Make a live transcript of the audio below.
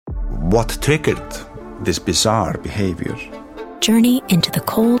what triggered this bizarre behavior. Journey into the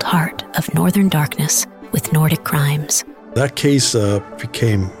cold heart of Northern Darkness with Nordic Crimes. That case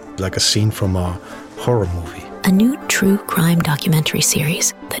became like a scene from a horror movie. A new true crime documentary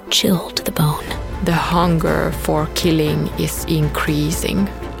series that chilled to the bone. The hunger for killing is increasing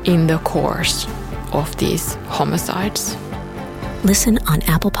in the course of these homicides. Listen on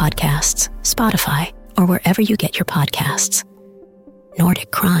Apple Podcasts, Spotify, or wherever you get your podcasts.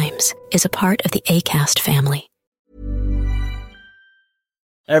 Nordic Crimes is a part of the Acast family.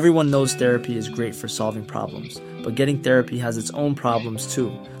 Everyone knows therapy is great for solving problems, but getting therapy has its own problems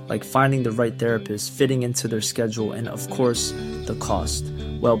too, like finding the right therapist, fitting into their schedule, and of course, the cost.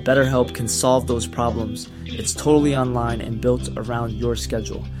 Well, BetterHelp can solve those problems. It's totally online and built around your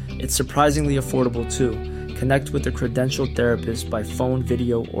schedule. It's surprisingly affordable too. Connect with a credentialed therapist by phone,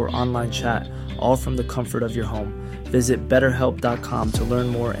 video, or online chat, all from the comfort of your home. Visit BetterHelp.com to learn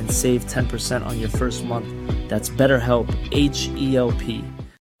more and save 10% on your first month. That's BetterHelp, H-E-L-P.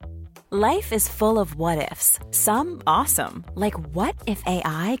 Life is full of what-ifs. Some awesome, like what if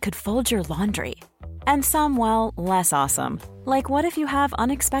AI could fold your laundry? And some, well, less awesome, like what if you have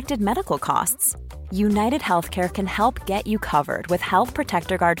unexpected medical costs? United Healthcare can help get you covered with Health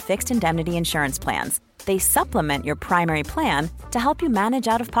Protector Guard fixed indemnity insurance plans. They supplement your primary plan to help you manage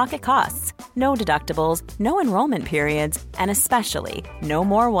out-of-pocket costs. No deductibles, no enrollment periods, and especially no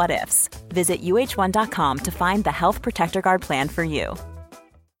more what-ifs. Visit uh1.com to find the Health Protector Guard plan for you.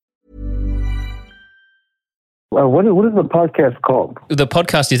 What is the podcast called? The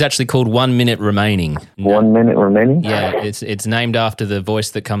podcast is actually called 1 Minute Remaining. 1 minute remaining? Yeah, it's named after the voice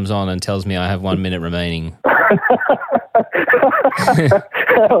that comes on and tells me I have 1 minute remaining.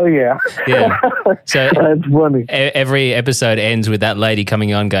 Oh yeah. Yeah. So that's funny. Every episode ends with that lady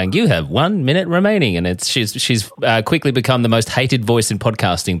coming on going, "You have 1 minute remaining," and she's quickly become the most hated voice in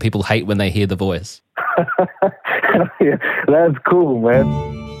podcasting. People hate when they hear the voice. Yeah, that's cool,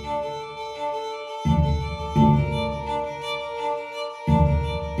 man.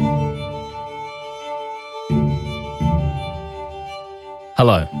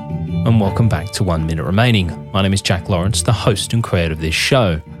 Hello, and welcome back to 1 Minute Remaining. My name is Jack Lawrence, the host and creator of this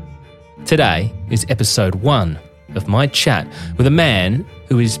show. Today is episode 1 of my chat with a man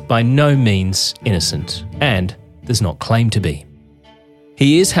who is by no means innocent and does not claim to be.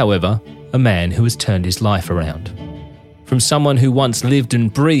 He is, however, a man who has turned his life around. From someone who once lived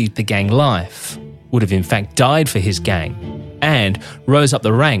and breathed the gang life, would have in fact died for his gang, and rose up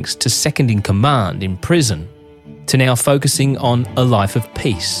the ranks to second in command in prison, to now focusing on a life of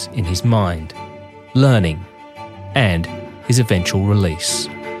peace in his mind, learning, and his eventual release.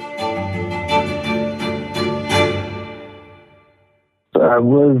 I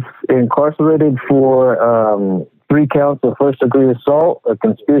was incarcerated for 3 counts of first-degree assault, a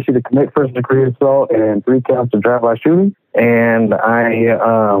conspiracy to commit first-degree assault, and 3 counts of drive-by shooting. And I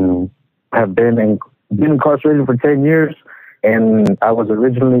have been incarcerated for 10 years, and I was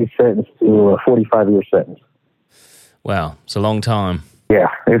originally sentenced to a 45-year sentence. Wow, it's a long time. Yeah,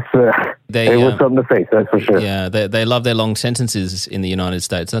 it was something to face, that's for sure. Yeah, they love their long sentences in the United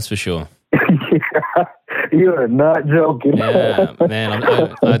States, that's for sure. Yeah, you are not joking. Yeah, man,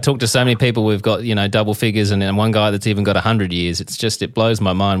 I talk to so many people who've got, double figures and one guy that's even got 100 years. It blows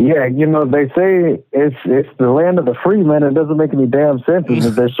my mind. Yeah, they say it's the land of the free, man. It doesn't make any damn sense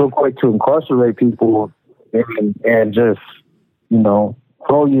because they're so quick to incarcerate people and just,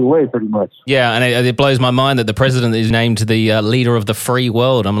 throw you away pretty much. Yeah, and it blows my mind that the president is named the leader of the free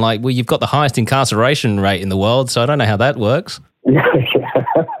world. I'm like, well, you've got the highest incarceration rate in the world, so I don't know how that works. Yeah,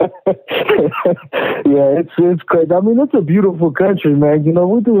 it's crazy. I mean, it's a beautiful country, man.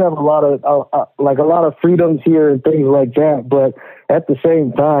 We do have a lot of freedoms here and things like that. But at the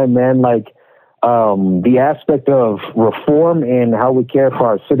same time, man, the aspect of reform and how we care for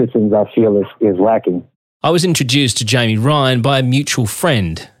our citizens, I feel is lacking. I was introduced to Jayme Ryan by a mutual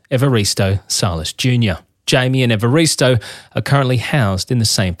friend, Evaristo Salas Jr. Jayme and Evaristo are currently housed in the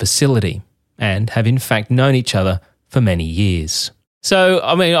same facility and have in fact known each other for many years. So,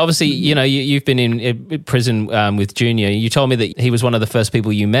 I mean, obviously, you've been in prison with Junior. You told me that he was one of the first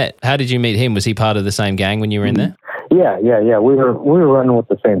people you met. How did you meet him? Was he part of the same gang when you were in there? Yeah. We were running with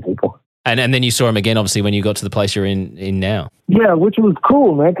the same people. And then you saw him again, obviously, when you got to the place you're in now. Yeah, which was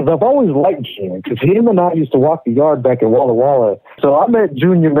cool, man, because I've always liked Junior, because him and I used to walk the yard back in Walla Walla. So I met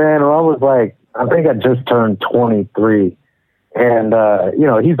Junior, man, and I was like, I think I just turned 23. And,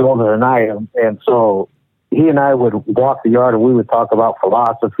 he's older than I am. And so he and I would walk the yard and we would talk about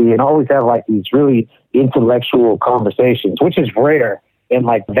philosophy and always have these really intellectual conversations, which is rare in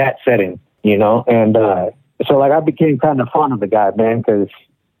that setting, And so I became kind of fond of the guy, man, because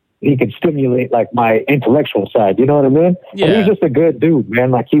he could stimulate like my intellectual side. You know what I mean? Yeah. And he was just a good dude,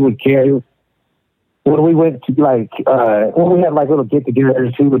 man. Like he would care. When we went to when we had like little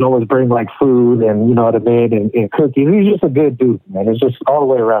get-togethers, he would always bring like food and you know what I mean, and cookies. He was just a good dude, man. It's just all the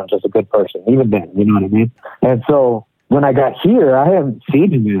way around, just a good person, even then. You know what I mean? And so when I got here, I haven't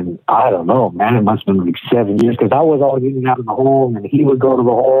seen him in, I don't know, man, it must have been like 7 years, because I was always in and out of the hole, and he would go to the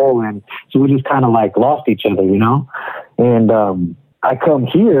hole, and so we just kind of like lost each other, you know? And I come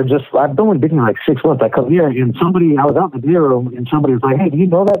here, I've only been here like 6 months. I come here, and I was out in the beer room, and somebody was like, hey, do you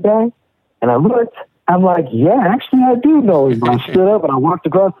know that guy? And I looked, I'm like, yeah, actually I do know him. I stood up, and I walked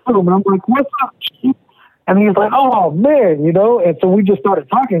across the room, and I'm like, what's up, Chief? And he's like, oh, man, you know? And so we just started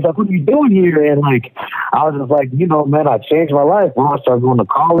talking. He's like, what are you doing here? And, like, I was just like, you know, man, I changed my life. Well, I started going to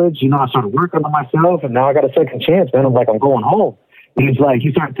college. You know, I started working on myself, and now I got a second chance, man. I'm like, I'm going home. And he's like,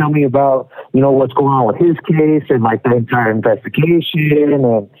 he started telling me about, you know, what's going on with his case and, like, the entire investigation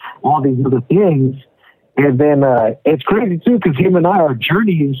and all these other things. And then it's crazy, too, because him and our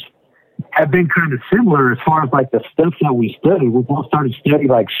journeys have been kind of similar as far as like the stuff that we study. We both started studying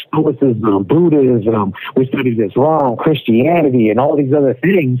like Stoicism, Buddhism. We studied Islam, Christianity, and all these other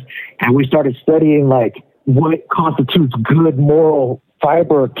things. And we started studying like what constitutes good moral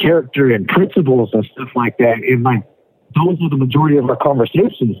fiber, character, and principles and stuff like that. And like those are the majority of our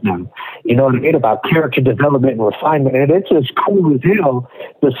conversations now. You know what I mean? About character development and refinement. And it's just cool as hell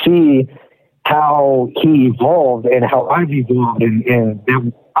to see how he evolved and how I've evolved, and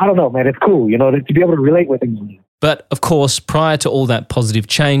I don't know, man, it's cool, you know, to be able to relate with him. But, of course, prior to all that positive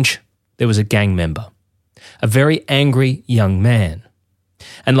change, there was a gang member, a very angry young man.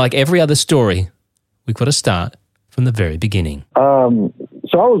 And like every other story, we've got to start from the very beginning. So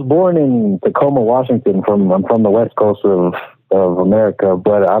I was born in Tacoma, Washington. I'm from the west coast of America,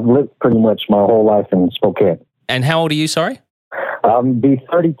 but I've lived pretty much my whole life in Spokane. And how old are you, sorry? I'll be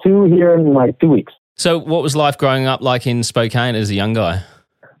 32 here in like 2 weeks. So what was life growing up like in Spokane as a young guy?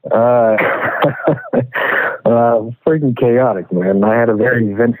 Freaking chaotic, man. I had a very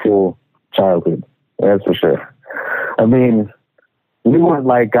eventful childhood, that's for sure. I mean, we weren't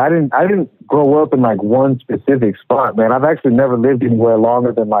like, I didn't grow up in like one specific spot, man. I've actually never lived anywhere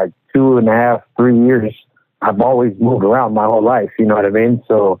longer than like 2.5, 3 years. I've always moved around my whole life, you know what I mean?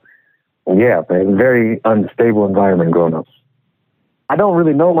 So, yeah, man, very unstable environment growing up. I don't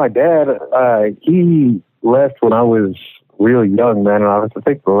really know my dad. He left when I was real young, man. And I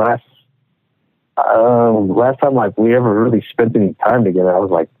think the last time like we ever really spent any time together, I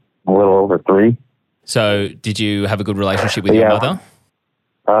was like a little over 3. So did you have a good relationship with your mother?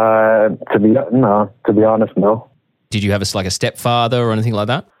 To be honest, no. Did you have a stepfather or anything like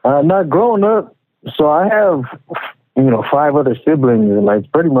that? Not growing up. So I have, 5 other siblings, and like it's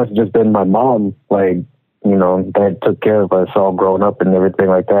pretty much just been my mom, like, that took care of us all growing up and everything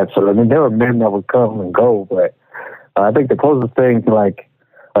like that. So, I mean, there were men that would come and go, but I think the closest thing to, like,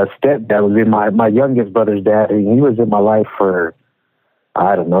 a stepdad was in my youngest brother's dad. He was in my life for,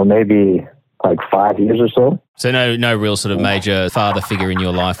 I don't know, maybe like 5 years or so. So no real sort of major father figure in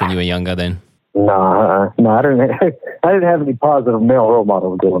your life when you were younger then? No, I didn't have any positive male role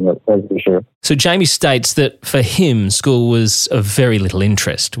models growing up, that's for sure. So Jayme states that for him, school was of very little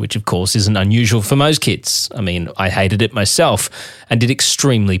interest, which of course isn't unusual for most kids. I mean, I hated it myself and did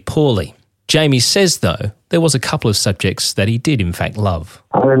extremely poorly. Jayme says, though, there was a couple of subjects that he did in fact love.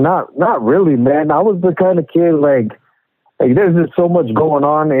 I mean, not really, man. I was the kind of kid, like there's just so much going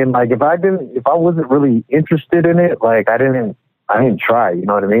on, and like if I wasn't really interested in it, like I didn't try, you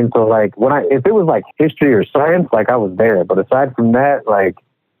know what I mean? So like if it was like history or science, like I was there. But aside from that, like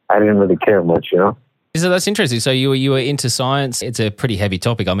I didn't really care much, you know? So that's interesting. So you were into science. It's a pretty heavy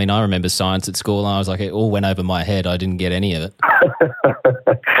topic. I mean, I remember science at school and I was like, it all went over my head. I didn't get any of it.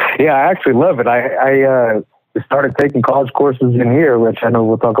 Yeah, I actually love it. I started taking college courses in here, which I know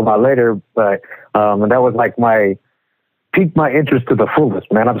we'll talk about later, but and that was like piqued my interest to the fullest,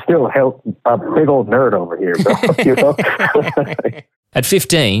 man. I'm still a big old nerd over here, bro. You know? At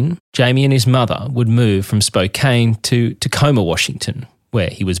 15, Jayme and his mother would move from Spokane to Tacoma, Washington, where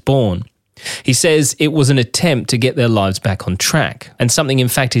he was born. He says it was an attempt to get their lives back on track, and something, in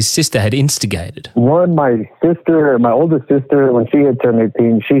fact, his sister had instigated. My oldest sister, when she had turned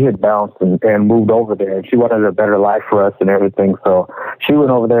 18, she had bounced and moved over there, and she wanted a better life for us and everything. So she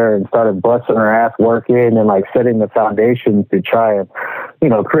went over there and started busting her ass working and like setting the foundation to try and,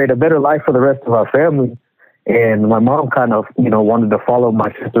 create a better life for the rest of our family. And my mom kind of, wanted to follow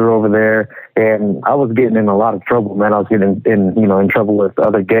my sister over there. And I was getting in a lot of trouble, man. I was getting in trouble with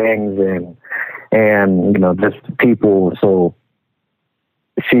other gangs and just people. So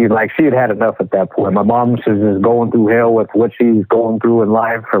she had enough at that point. My mom was just going through hell with what she's going through in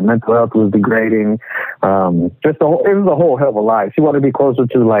life. Her mental health was degrading. It was a whole hell of a life. She wanted to be closer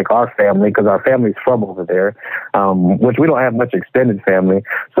to like our family because our family's from over there, which we don't have much extended family.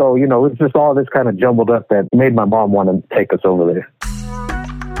 So, you know, it's just all this kind of jumbled up that made my mom want to take us over there.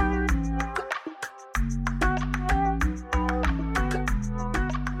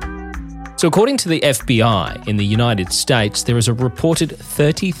 So according to the FBI in the United States, there is a reported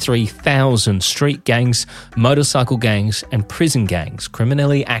 33,000 street gangs, motorcycle gangs and prison gangs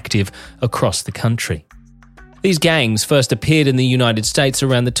criminally active across the country. These gangs first appeared in the United States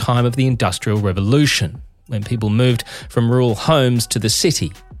around the time of the Industrial Revolution, when people moved from rural homes to the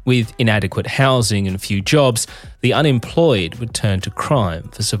city. With inadequate housing and few jobs, the unemployed would turn to crime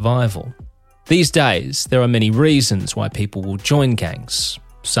for survival. These days, there are many reasons why people will join gangs.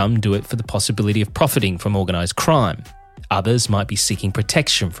 Some do it for the possibility of profiting from organised crime. Others might be seeking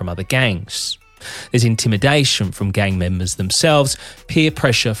protection from other gangs. There's intimidation from gang members themselves, peer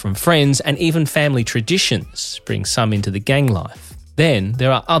pressure from friends, and even family traditions bring some into the gang life. Then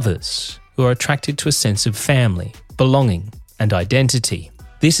there are others who are attracted to a sense of family, belonging, and identity.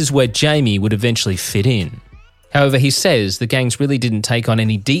 This is where Jayme would eventually fit in. However, he says the gangs really didn't take on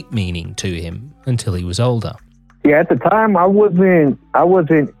any deep meaning to him until he was older. Yeah, at the time, I wasn't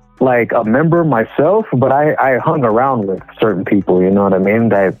like a member myself, but I hung around with certain people, you know what I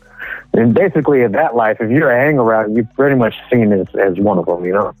mean? And basically in that life, if you're a hang around, you're pretty much seen as one of them,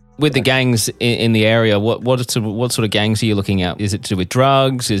 you know? With the gangs in the area, what sort of gangs are you looking at? Is it to do with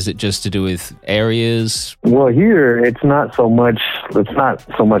drugs? Is it just to do with areas? Well, here it's not so much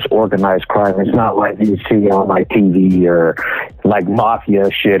organized crime. It's not like you see on like TV or like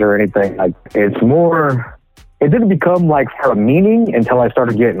mafia shit or anything. Like it's more. It didn't become like for a meaning until I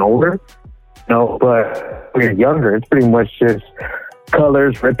started getting older. No, but when you're younger, it's pretty much just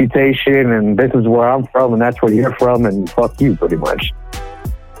colors, reputation, and this is where I'm from, and that's where you're from, and fuck you, pretty much.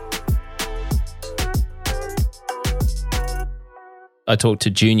 I talked to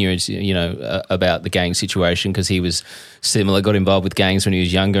Junior, you know, about the gang situation because he was similar, got involved with gangs when he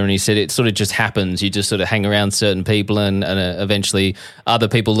was younger, and he said it sort of just happens. You just sort of hang around certain people and eventually other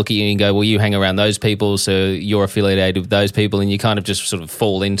people look at you and go, well, you hang around those people, so you're affiliated with those people, and you kind of just sort of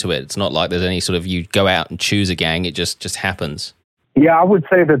fall into it. It's not like there's any sort of you go out and choose a gang. It just happens. Yeah, I would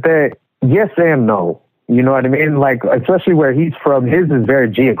say that yes and no. You know what I mean? Like, especially where he's from, his is very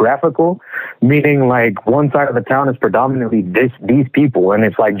geographical, meaning like one side of the town is predominantly these people, and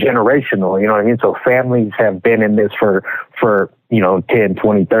it's like generational, you know what I mean? So families have been in this for 10,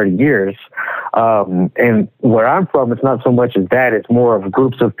 20, 30 years. And where I'm from, it's not so much as that. It's more of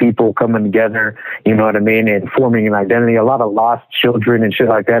groups of people coming together, you know what I mean, and forming an identity. A lot of lost children and shit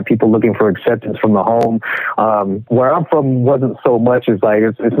like that, people looking for acceptance from the home. Where I'm from wasn't so much as like,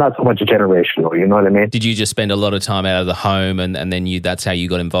 it's not so much generational, you know what I mean? Did you just spend a lot of time out of the home and then that's how you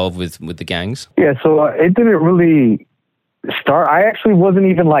got involved with the gangs? Yeah, so it didn't really start. I actually wasn't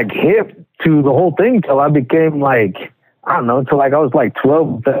even like hip to the whole thing till I became like, I don't know, till like I was like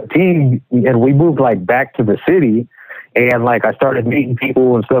 12, 13, and we moved like back to the city, and like I started meeting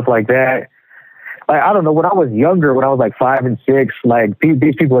people and stuff like that. Like, I don't know, when I was younger, when I was like 5 and 6, like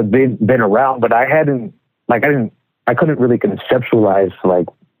these people had been around, but I couldn't really conceptualize like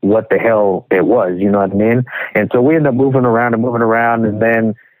what the hell it was, you know what I mean? And so we ended up moving around, and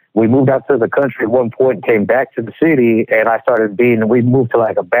then we moved out to the country at one point and came back to the city, and we moved to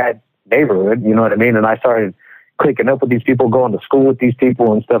like a bad neighborhood, you know what I mean? And I started clicking up with these people, going to school with these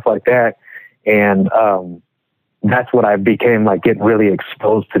people and stuff like that. And that's what I became like, getting really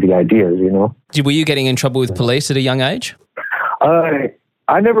exposed to the ideas, you know? Were you getting in trouble with police at a young age? I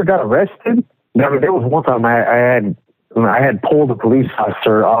never got arrested. There was one time I had pulled a police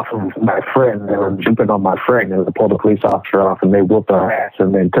officer off of my friend. They were jumping on my friend, and they pulled the police officer off, and they whooped our ass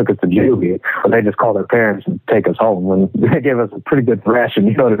and then took us to juvie. But they just called our parents and take us home, and they gave us a pretty good thrashing,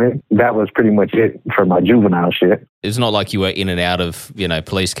 you know what I mean? That was pretty much it for my juvenile shit. It's not like you were in and out of,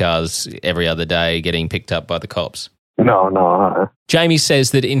 police cars every other day getting picked up by the cops. No. Jayme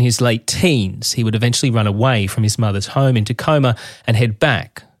says that in his late teens, he would eventually run away from his mother's home in Tacoma and head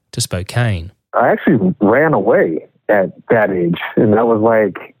back to Spokane. I actually ran away at that age. And that was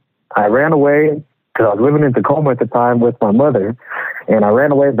like, I ran away because I was living in Tacoma at the time with my mother, and I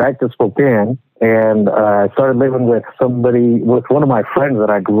ran away back to Spokane, and I started living with one of my friends that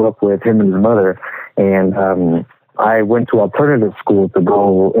I grew up with, him and his mother, and I went to alternative school to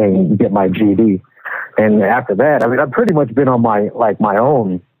go and get my GED. And after that, I mean, I've pretty much been on my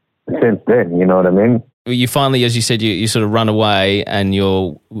own since then, you know what I mean? You finally, as you said, you sort of run away and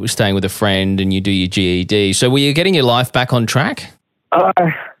you're staying with a friend and you do your GED. So were you getting your life back on track? No,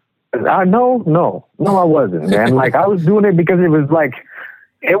 I wasn't, man. Like, I was doing it because it was like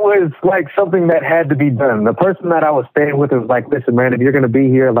something that had to be done. The person that I was staying with was like, listen, man, if you're going to be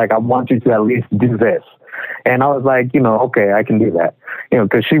here, like, I want you to at least do this. And I was like, okay, I can do that.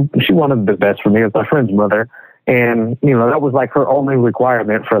 Because she wanted the best for me as my friend's mother. And, that was like her only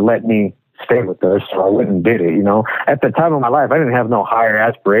requirement for letting me stay with her, so I went and did it. At the time of my life, I didn't have no higher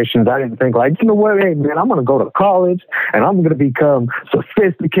aspirations. I didn't think like, what, hey man, I'm going to go to college and I'm going to become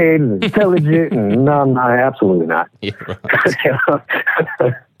sophisticated and intelligent. And no, absolutely not. Yeah, right.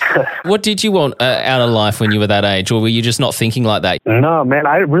 What did you want out of life when you were that age, or were you just not thinking like that? No, man,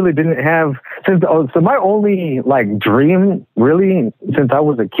 I really didn't have. So my only like dream, really, since I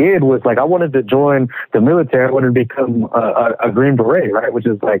was a kid, was like I wanted to join the military. I wanted to become a Green Beret, right, which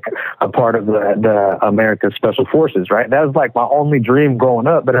is like a part of the American Special Forces, right. That was like my only dream growing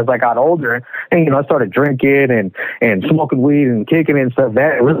up. But as I got older, and I started drinking and smoking weed and kicking and stuff,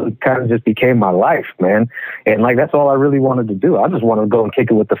 that really kind of just became my life, man. And like that's all I really wanted to do. I just wanted to go and kick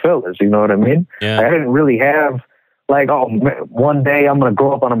it with the fellas, you know what I mean? Yeah. I didn't really have like, oh, one day I'm going to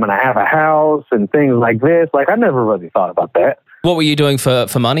grow up and I'm going to have a house and things like this. Like, I never really thought about that. What were you doing for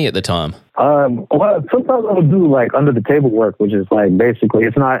money at the time? Well, sometimes I would do like under the table work, which is like basically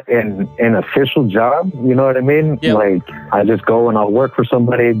it's not an official job. You know what I mean? Yep. Like I just go and I'll work for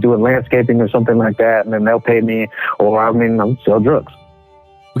somebody doing landscaping or something like that, and then they'll pay me, or I'll sell drugs.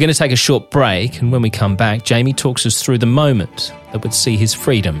 We're going to take a short break, and when we come back, Jayme talks us through the moment that would see his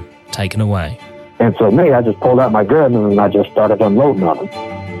freedom taken away. And so I just pulled out my gun and I just started unloading on him.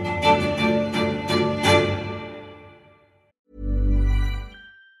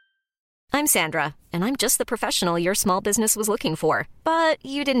 I'm Sandra, and I'm just the professional your small business was looking for. But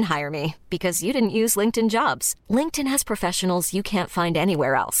you didn't hire me because you didn't use LinkedIn Jobs. LinkedIn has professionals you can't find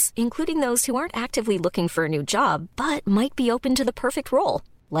anywhere else, including those who aren't actively looking for a new job, but might be open to the perfect role,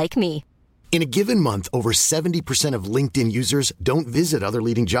 like me. In a given month, over 70% of LinkedIn users don't visit other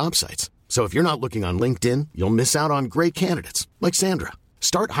leading job sites. So if you're not looking on LinkedIn, you'll miss out on great candidates like Sandra.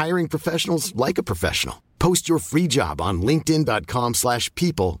 Start hiring professionals like a professional. Post your free job on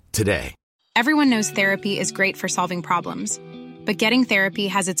linkedin.com/people today. Everyone knows therapy is great for solving problems, but getting therapy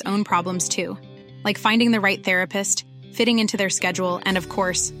has its own problems too, like finding the right therapist, fitting into their schedule, and of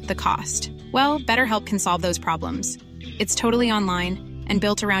course, the cost. Well, BetterHelp can solve those problems. It's totally online and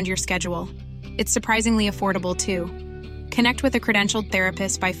built around your schedule. It's surprisingly affordable too. Connect with a credentialed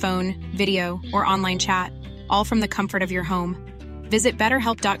therapist by phone, video, or online chat, all from the comfort of your home. Visit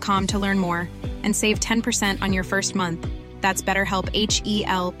BetterHelp.com to learn more and save 10% on your first month. That's BetterHelp,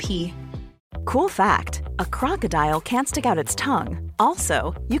 H-E-L-P. Cool fact, a crocodile can't stick out its tongue.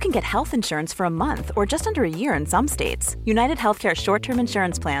 Also, you can get health insurance for a month or just under a year in some states. United Healthcare short-term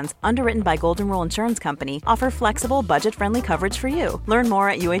insurance plans, underwritten by Golden Rule Insurance Company, offer flexible, budget-friendly coverage for you. Learn more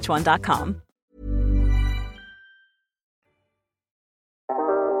at UH1.com.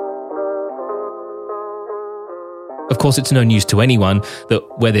 Of course, it's no news to anyone that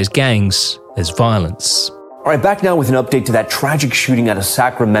where there's gangs, there's violence. All right, back now with an update to that tragic shooting out of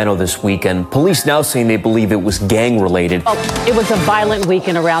Sacramento this weekend. Police now saying they believe it was gang-related. It was a violent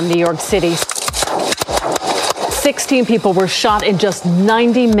weekend around New York City. 16 people were shot in just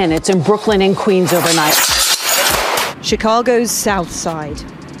 90 minutes in Brooklyn and Queens overnight. Chicago's South Side.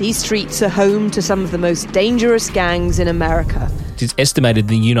 These streets are home to some of the most dangerous gangs in America. It is estimated in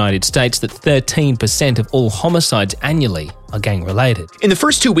the United States that 13% of all homicides annually are gang-related. In the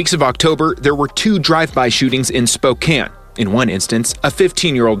first 2 weeks of October, there were 2 drive-by shootings in Spokane. In one instance, a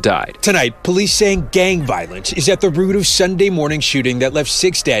 15-year-old died. Tonight, police saying gang violence is at the root of Sunday morning shooting that left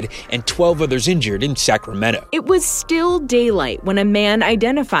 6 dead and 12 others injured in Sacramento. It was still daylight when a man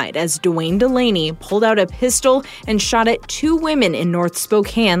identified as Dwayne Delaney pulled out a pistol and shot at 2 women in North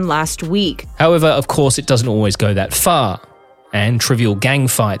Spokane last week. However, of course, it doesn't always go that far. And trivial gang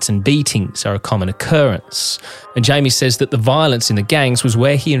fights and beatings are a common occurrence. And Jayme says that the violence in the gangs was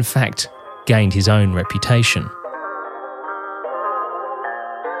where he, in fact, gained his own reputation.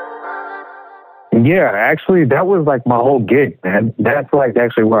 Yeah, actually, that was like my whole gig, man. That's like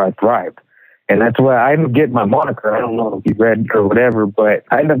actually where I thrived. And that's where I ended up getting my moniker. I don't know if you read or whatever, but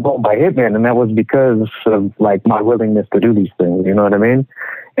I ended up going by Hitman, and that was because of like my willingness to do these things, you know what I mean?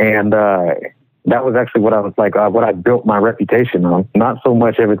 And that was actually what I was like, what I built my reputation on. Not so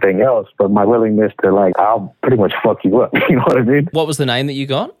much everything else, but my willingness to like, I'll pretty much fuck you up. You know what I mean? What was the name that you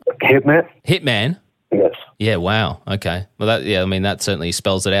got? Hitman. Hitman? Yes. Yeah, wow. Okay. Well, that certainly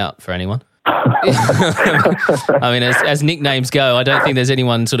spells it out for anyone. I mean, as nicknames go, I don't think there's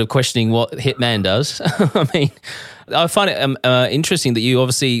anyone sort of questioning what Hitman does. I mean, I find it interesting that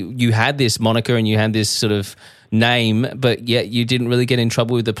you had this moniker and you had this sort of name, but yet you didn't really get in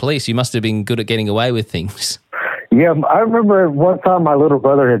trouble with the police. You must have been good at getting away with things. Yeah, I remember one time my little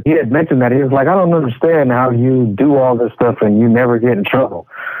brother, he had mentioned that. He was like, I don't understand how you do all this stuff and you never get in trouble.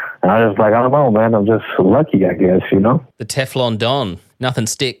 And I was like, I don't know, man. I'm just lucky, I guess, you know? The Teflon Don. Nothing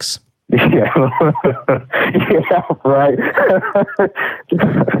sticks. Yeah, yeah, right.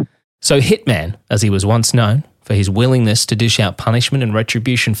 So Hitman, as he was once known for his willingness to dish out punishment and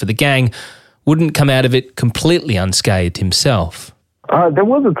retribution for the gang, wouldn't come out of it completely unscathed himself. There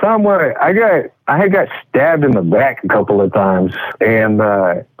was a time where I had got stabbed in the back a couple of times, and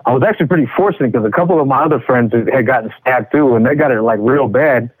I was actually pretty fortunate because a couple of my other friends had gotten stabbed too, and they got it like real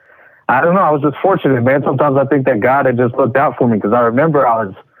bad. I don't know. I was just fortunate, man. Sometimes I think that God had just looked out for me because I remember I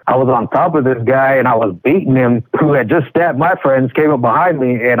was on top of this guy and I was beating him who had just stabbed my friends, came up behind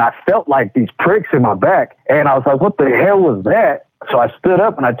me, and I felt like these pricks in my back, and I was like, what the hell was that? So I stood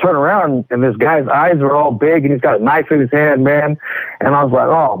up and I turned around and this guy's eyes were all big and he's got a knife in his hand, man. And I was like,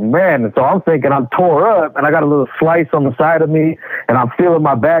 oh, man. And so I'm thinking I'm tore up and I got a little slice on the side of me and I'm feeling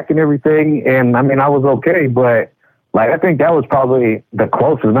my back and everything. And I mean, I was okay, but like, I think that was probably the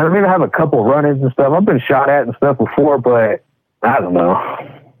closest. Man, I mean, I have a couple run-ins and stuff. I've been shot at and stuff before, but I don't know.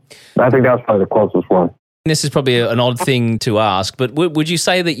 I think that was probably the closest one. This is probably an odd thing to ask, but would you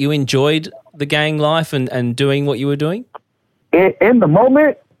say that you enjoyed the gang life and doing what you were doing? In the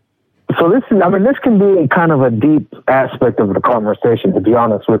moment, so this can be kind of a deep aspect of the conversation, to be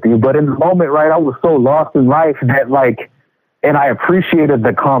honest with you. But in the moment, right, I was so lost in life that and I appreciated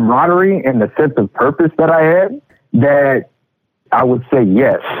the camaraderie and the sense of purpose that I had, that I would say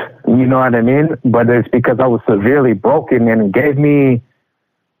yes. You know what I mean? But it's because I was severely broken, and it gave me,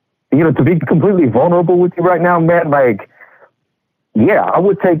 to be completely vulnerable with you right now, man, yeah, I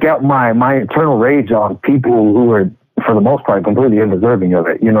would take out my internal rage on people who are, for the most part, completely undeserving of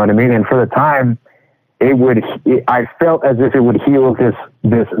it. You know what I mean? And for the time, I felt as if it would heal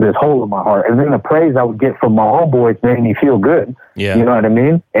this hole in my heart. And then the praise I would get from my homeboys made me feel good. Yeah. You know what I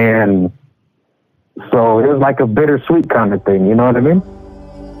mean? And so it was like a bittersweet kind of thing. You know what I mean?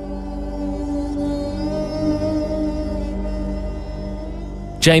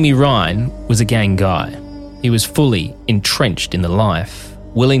 Jayme Ryan was a gang guy. He was fully entrenched in the life,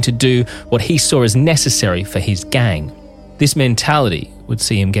 willing to do what he saw as necessary for his gang. This mentality would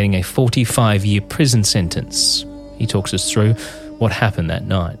see him getting a 45-year prison sentence. He talks us through what happened that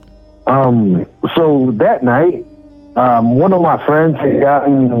night. So that night, one of my friends had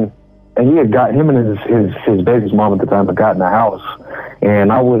gotten, and him and his baby's mom at the time had gotten the house,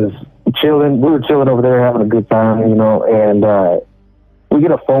 and I was chilling. We were chilling over there having a good time, and we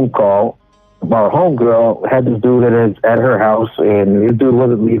get a phone call. Our homegirl had this dude at her house, and this dude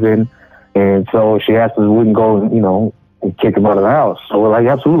wasn't leaving, and so she asked us if we can go, and kick him out of the house. So we're like,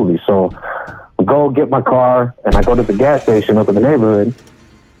 absolutely. So we go get my car, and I go to the gas station up in the neighborhood.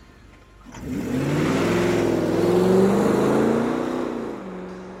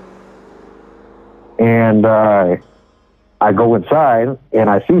 And I go inside, and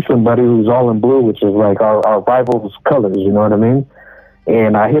I see somebody who's all in blue, which is like our rival's colors, you know what I mean?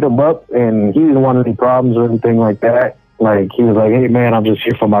 And I hit him up, and he didn't want any problems or anything like that. Like, he was like, hey, man, I'm just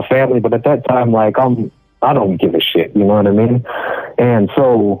here for my family. But at that time, I don't give a shit, you know what I mean? And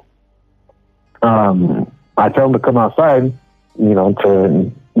so I tell him to come outside,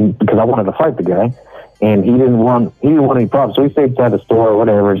 because I wanted to fight the guy. And he didn't want any problems. So he stayed inside the store or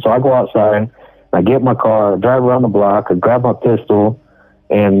whatever. So I go outside, I get my car, I drive around the block, I grab my pistol,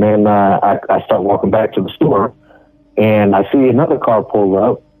 and then I start walking back to the store. And I see another car pull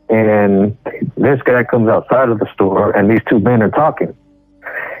up, and this guy comes outside of the store, and these two men are talking.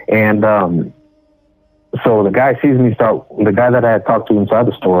 And so the guy sees me the guy that I had talked to inside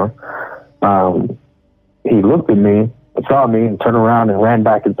the store, he looked at me, saw me, and turned around and ran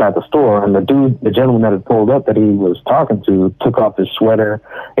back inside the store. And the gentleman that had pulled up that he was talking to, took off his sweater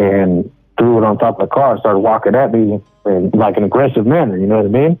and threw it on top of the car and started walking at me in like an aggressive manner, you know what I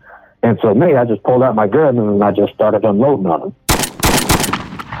mean? And so I just pulled out my gun and I just started unloading on him.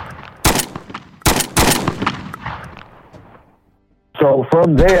 So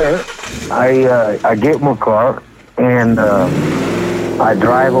from there, I get my car and I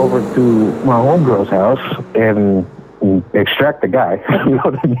drive over to my homegirl's house and extract the guy. You know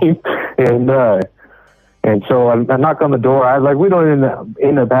what I mean? And so I knock on the door. We don't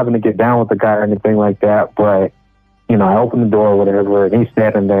end up having to get down with the guy or anything like that, but I open the door or whatever, and he's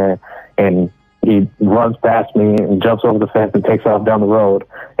standing there, and he runs past me and jumps over the fence and takes off down the road.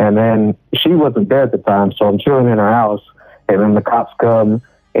 And then she wasn't there at the time, so I'm chilling in her house, and then the cops come,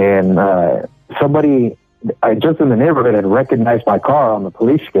 and somebody just in the neighborhood had recognized my car on the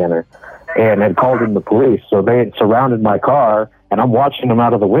police scanner. and had called in the police. So they had surrounded my car, and I'm watching them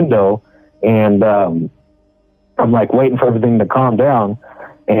out of the window, and I'm like waiting for everything to calm down.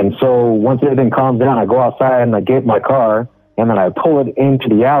 And so once everything calms down, I go outside and I get my car, and then I pull it into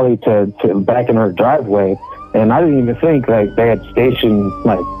the alley to back in her driveway. And I didn't even think like they had stationed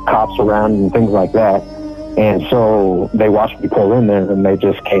like cops around and things like that. And so they watched me pull in there, and they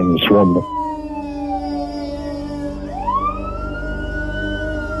just came and swarmed me.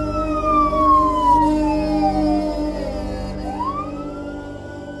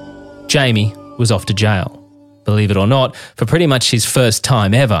 Jayme was off to jail, believe it or not, for pretty much his first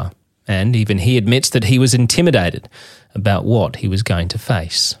time ever, and even he admits that he was intimidated about what he was going to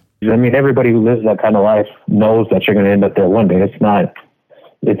face. I mean, everybody who lives that kind of life knows that you're going to end up there one day.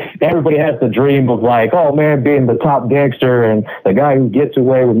 Everybody has the dream of like, oh man, being the top gangster and the guy who gets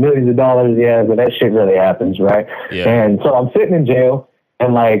away with millions of dollars. Yeah, but that shit really happens, right? Yeah. And so I'm sitting in jail,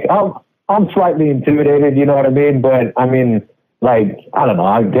 and like, I'm slightly intimidated, you know what I mean? But I mean, like, I don't know,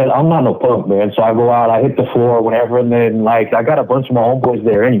 I'm not no punk, man. So I go out, I hit the floor, whatever, and then like I got a bunch of my homeboys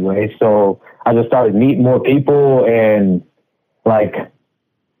there anyway. So I just started meeting more people, and like,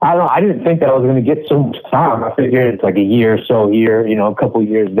 I don't know, I didn't think that I was going to get so much time. I figured it's like a year or so here, you know, a couple of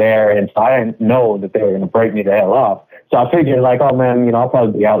years there, and so I didn't know that they were going to break me the hell off. So I figured like, oh man, you know, I'll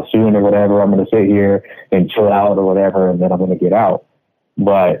probably be out soon or whatever. I'm going to sit here and chill out or whatever, and then I'm going to get out.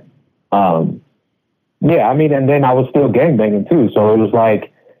 But yeah, I mean, and then I was still gangbanging too. So it was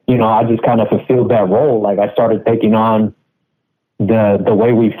like, you know, I just kind of fulfilled that role. Like I started taking on the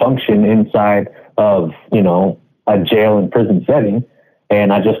way we function inside of, you know, a jail and prison setting.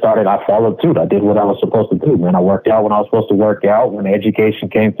 And I followed suit. I did what I was supposed to do, man. I worked out when I was supposed to work out. When education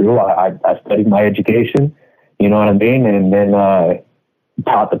came through, I studied my education, you know what I mean? And then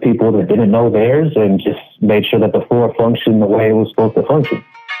taught the people that didn't know theirs, and just made sure that the floor functioned the way it was supposed to function.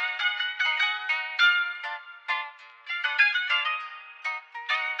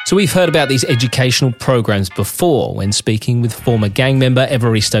 So we've heard about these educational programs before when speaking with former gang member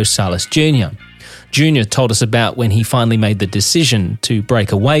Evaristo Salas Jr. Jr. told us about when he finally made the decision to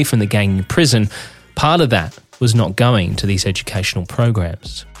break away from the gang in prison. Part of that was not going to these educational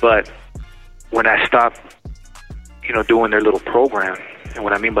programs. But when I stopped, you know, doing their little program, and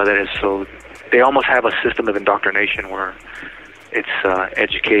what I mean by that is, so they almost have a system of indoctrination where it's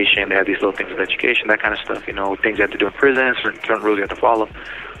education. They have these little things of education, that kind of stuff, you know, things you have to do in prison, certain rules you have to follow.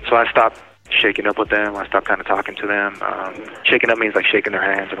 So I stopped shaking up with them. I stopped kind of talking to them. Shaking up means like shaking their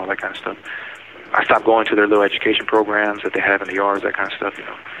hands and all that kind of stuff. I stopped going to their little education programs that they have in the yards, that kind of stuff, you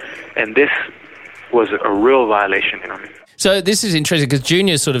know. And this was a real violation, you know what I mean? So this is interesting because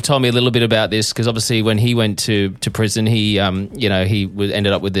Junior sort of told me a little bit about this, because obviously when he went to prison, he ended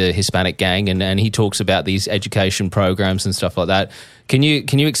up with the Hispanic gang, and he talks about these education programs and stuff like that. Can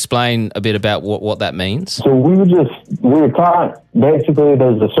you explain a bit about what that means? So we were taught basically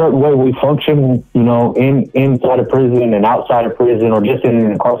there's a certain way we function, you know, inside of prison and outside of prison, or just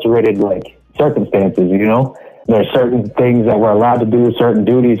in incarcerated like circumstances, you know. There's certain things that we're allowed to do, certain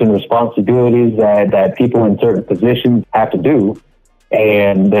duties and responsibilities that people in certain positions have to do.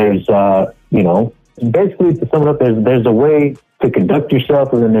 And there's, you know, basically to sum it up, there's a way to conduct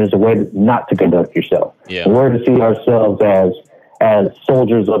yourself, and then there's a way not to conduct yourself. Yeah. And we're to see ourselves as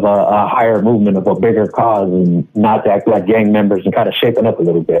soldiers of a higher movement, of a bigger cause, and not to act like gang members and kind of shaking up a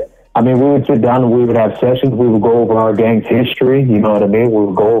little bit. I mean, we would sit down and we would have sessions. We would go over our gang's history, you know what I mean? We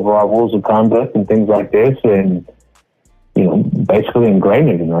would go over our rules of conduct and things like this, and, you know, basically ingrain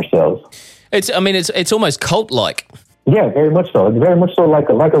it in ourselves. It's almost cult-like. Yeah, very much so. It's very much so like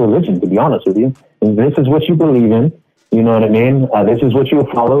a religion, to be honest with you. And this is what you believe in. You know what I mean? This is what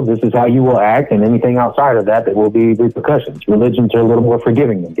you'll follow. This is how you will act. And anything outside of that, there will be repercussions. Religions are a little more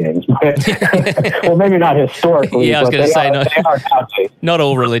forgiving than gangs. Well, maybe not historically. Yeah, I was going to say, not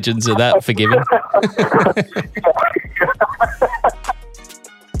all religions are that forgiving.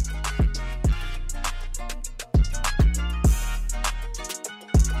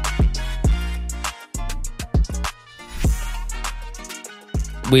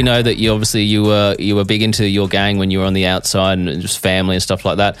 We know that you were big into your gang when you were on the outside, and just family and stuff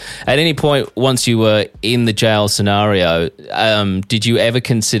like that. At any point, once you were in the jail scenario, did you ever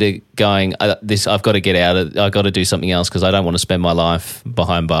consider going, I've got to get out, I've got to do something else because I don't want to spend my life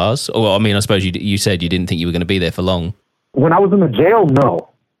behind bars? Or, I mean, I suppose you said you didn't think you were going to be there for long. When I was in the jail, no.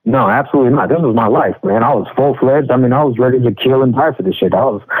 No, absolutely not. This was my life, man. I was full-fledged. I mean, I was ready to kill and die for this shit. I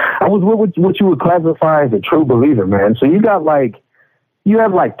was what you would classify as a true believer, man. So you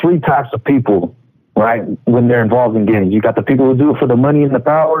have like three types of people, right, when they're involved in gangs. You got the people who do it for the money and the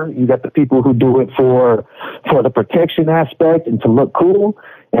power. You got the people who do it for the protection aspect and to look cool.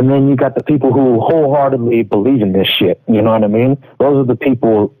 And then you got the people who wholeheartedly believe in this shit. You know what I mean? Those are the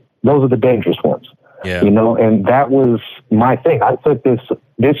people, those are the dangerous ones. Yeah. You know, and that was my thing. I took this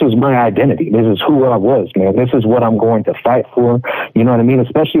is my identity. This is who I was, man. This is what I'm going to fight for. You know what I mean?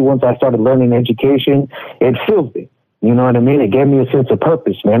 Especially once I started learning education, it filled me. You know what I mean? It gave me a sense of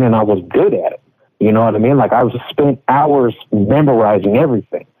purpose, man, and I was good at it. You know what I mean? Like, I spent hours memorizing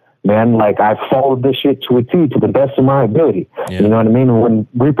everything, man. Like, I followed this shit to a T to the best of my ability. Yeah. You know what I mean? And when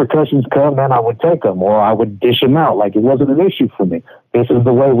repercussions come, man, I would take them or I would dish them out. Like, it wasn't an issue for me. This is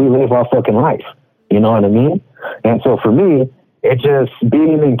the way we live our fucking life. You know what I mean? And so for me, it just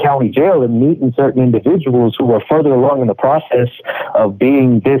being in county jail and meeting certain individuals who were further along in the process of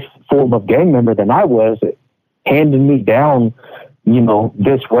being this form of gang member than I was, handing me down, you know,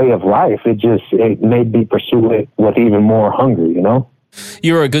 this way of life, it made me pursue it with even more hunger, you know?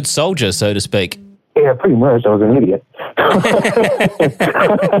 You were a good soldier, so to speak. Yeah, pretty much. I was an idiot.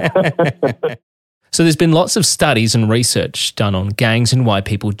 So there's been lots of studies and research done on gangs and why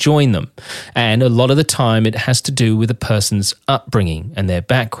people join them. And a lot of the time it has to do with a person's upbringing and their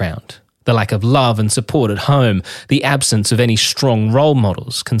background. The lack of love and support at home, the absence of any strong role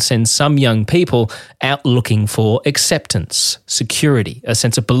models can send some young people out looking for acceptance, security, a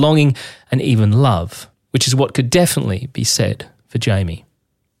sense of belonging, and even love, which is what could definitely be said for Jayme.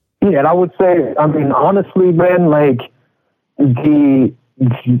 Yeah, and I would say, I mean, honestly, man, like the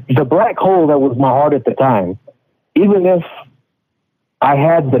black hole that was my heart at the time, even if I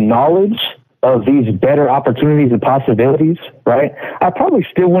had the knowledge of these better opportunities and possibilities, right, I probably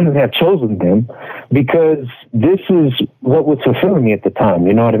still wouldn't have chosen them because this is what was fulfilling me at the time.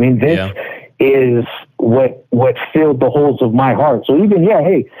 You know what I mean? This is what filled the holes of my heart. So even,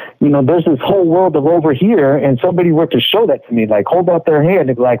 hey, you know, there's this whole world of over here, and somebody were to show that to me, like hold out their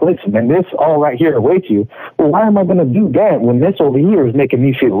hand and be like, listen, man, this all right here awaits you. Well, why am I going to do that when this over here is making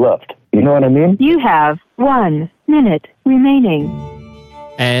me feel loved? You know what I mean? You have 1 minute remaining.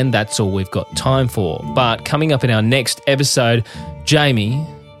 And that's all we've got time for. But coming up in our next episode, Jayme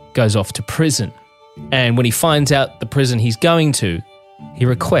goes off to prison. And when he finds out the prison he's going to, he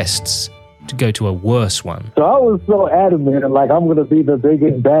requests to go to a worse one. So I was so adamant, and like, I'm going to be the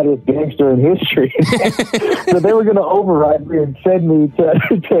biggest, baddest gangster in history. So they were going to override me and send me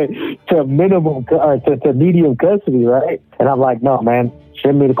to minimum, to medium custody, right? And I'm like, no, man,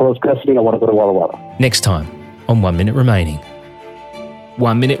 send me to close custody. I want to go to Walla Walla. Next time on 1 Minute Remaining.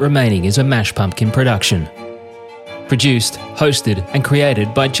 1 Minute Remaining is a Mash Pumpkin production. Produced, hosted, and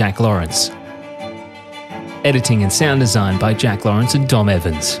created by Jack Lawrence. Editing and sound design by Jack Lawrence and Dom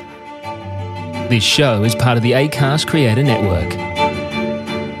Evans. This show is part of the Acast Creator Network.